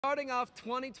Starting off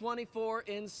 2024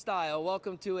 in style,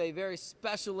 welcome to a very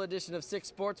special edition of Six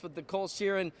Sports with Nicole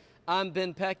Sheeran. I'm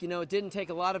Ben Peck. You know, it didn't take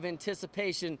a lot of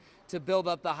anticipation to build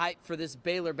up the hype for this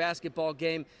Baylor basketball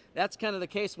game. That's kind of the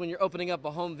case when you're opening up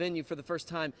a home venue for the first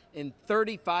time in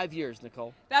 35 years,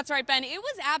 Nicole. That's right, Ben. It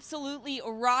was absolutely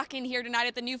rocking here tonight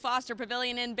at the new Foster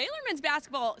Pavilion, and Baylor men's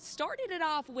basketball started it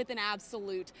off with an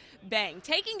absolute bang,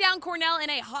 taking down Cornell in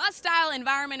a hostile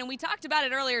environment, and we talked about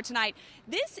it earlier tonight.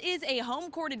 This is a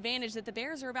home court advantage that the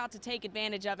Bears are about to take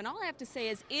advantage of, and all I have to say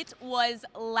is it was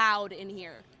loud in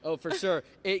here. Oh, for sure.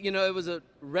 It was a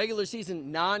regular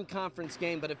season non-conference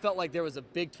game, but it felt like there was a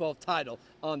Big 12 title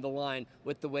on the line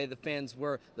with the way the fans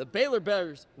were. The Baylor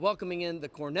Bears welcoming in the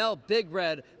Cornell Big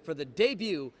Red for the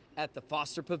debut at the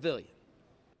Foster Pavilion.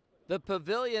 The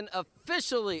pavilion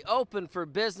officially open for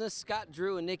business. Scott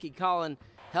Drew and Nikki Collin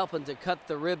helping to cut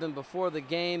the ribbon before the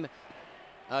game.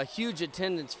 A huge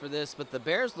attendance for this, but the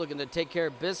Bears looking to take care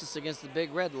of business against the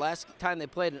Big Red. Last time they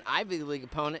played an Ivy League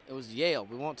opponent, it was Yale.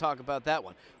 We won't talk about that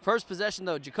one. First possession,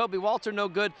 though, Jacoby Walter no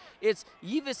good. It's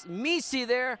Yves Misi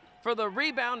there for the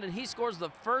rebound, and he scores the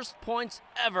first points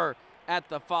ever at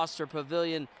the Foster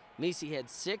Pavilion. Misi had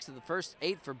 6 of the first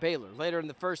 8 for Baylor. Later in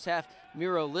the first half,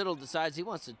 Miro Little decides he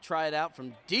wants to try it out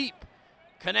from deep.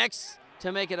 Connects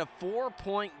to make it a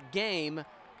 4-point game.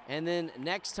 And then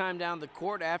next time down the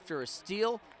court after a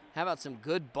steal, how about some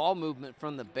good ball movement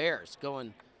from the Bears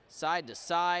going side to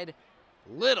side.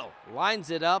 Little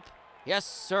lines it up. Yes,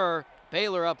 sir.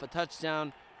 Baylor up a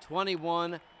touchdown,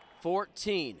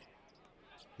 21-14.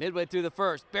 Midway through the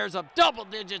first, Bears up double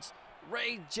digits.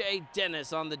 Ray J.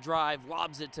 Dennis on the drive,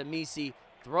 lobs it to Misi,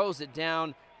 throws it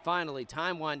down. Finally,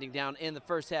 time winding down in the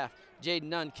first half. Jaden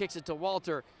Nunn kicks it to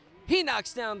Walter. He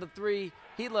knocks down the 3.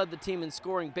 He led the team in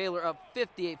scoring. Baylor up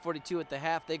 58-42 at the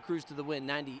half. They cruise to the win,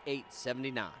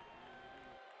 98-79.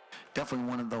 Definitely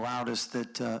one of the loudest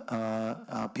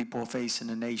that people face in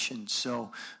the nation.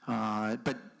 So,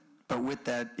 but with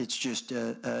that, it's just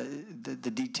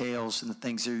the details and the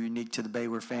things that are unique to the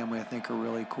Baylor family, I think, are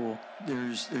really cool.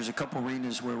 There's a couple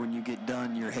arenas where when you get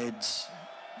done, your head's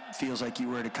feels like you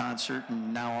were at a concert,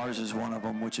 and now ours is one of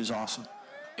them, which is awesome.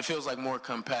 It feels like more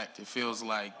compact. It feels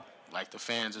like the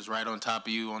fans is right on top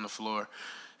of you on the floor.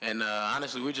 And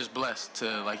honestly, we're just blessed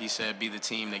to, like he said, be the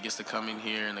team that gets to come in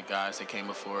here and the guys that came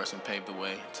before us and paved the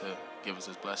way to give us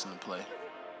this blessing to play.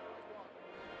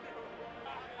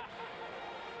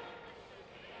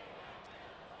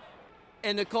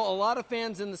 And Nicole, a lot of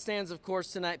fans in the stands, of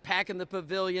course, tonight, packing the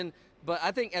pavilion. But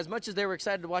I think as much as they were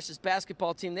excited to watch this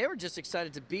basketball team, they were just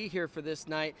excited to be here for this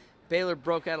night. Baylor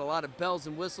broke out a lot of bells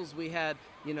and whistles. We had,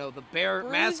 the Bear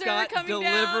Bruiser mascot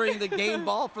delivering down. the game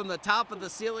ball from the top of the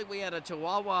ceiling. We had a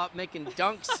Chihuahua making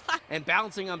dunks and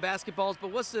bouncing on basketballs.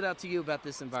 But what stood out to you about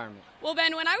this environment? Well,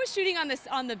 Ben, when I was shooting on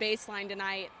the baseline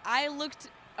tonight, I looked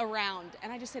around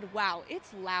and I just said, wow,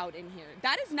 it's loud in here.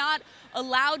 That is not a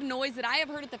loud noise that I have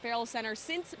heard at the Farrell Center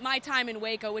since my time in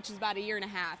Waco, which is about 1.5 years.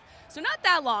 So not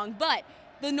that long, but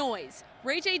the noise.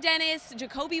 Ray J. Dennis,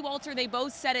 Jacoby Walter, they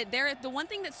both said it. The one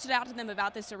thing that stood out to them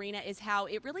about this arena is how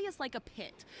it really is like a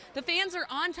pit. The fans are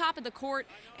on top of the court,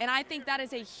 and I think that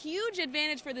is a huge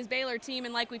advantage for this Baylor team.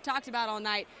 And like we've talked about all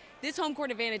night, this home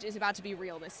court advantage is about to be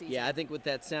real this season. Yeah, I think with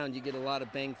that sound, you get a lot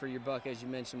of bang for your buck, as you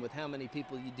mentioned, with how many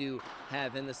people you do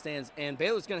have in the stands. And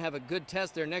Baylor's going to have a good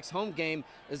test. Their next home game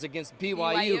is against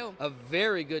BYU, a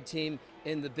very good team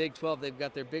in the Big 12. They've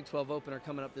got their Big 12 opener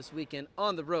coming up this weekend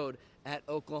on the road at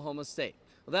Oklahoma State.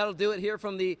 Well, that'll do it here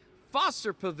from the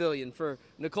Foster Pavilion. For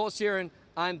Nicole Sheeran,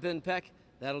 I'm Ben Peck.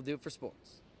 That'll do it for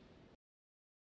sports.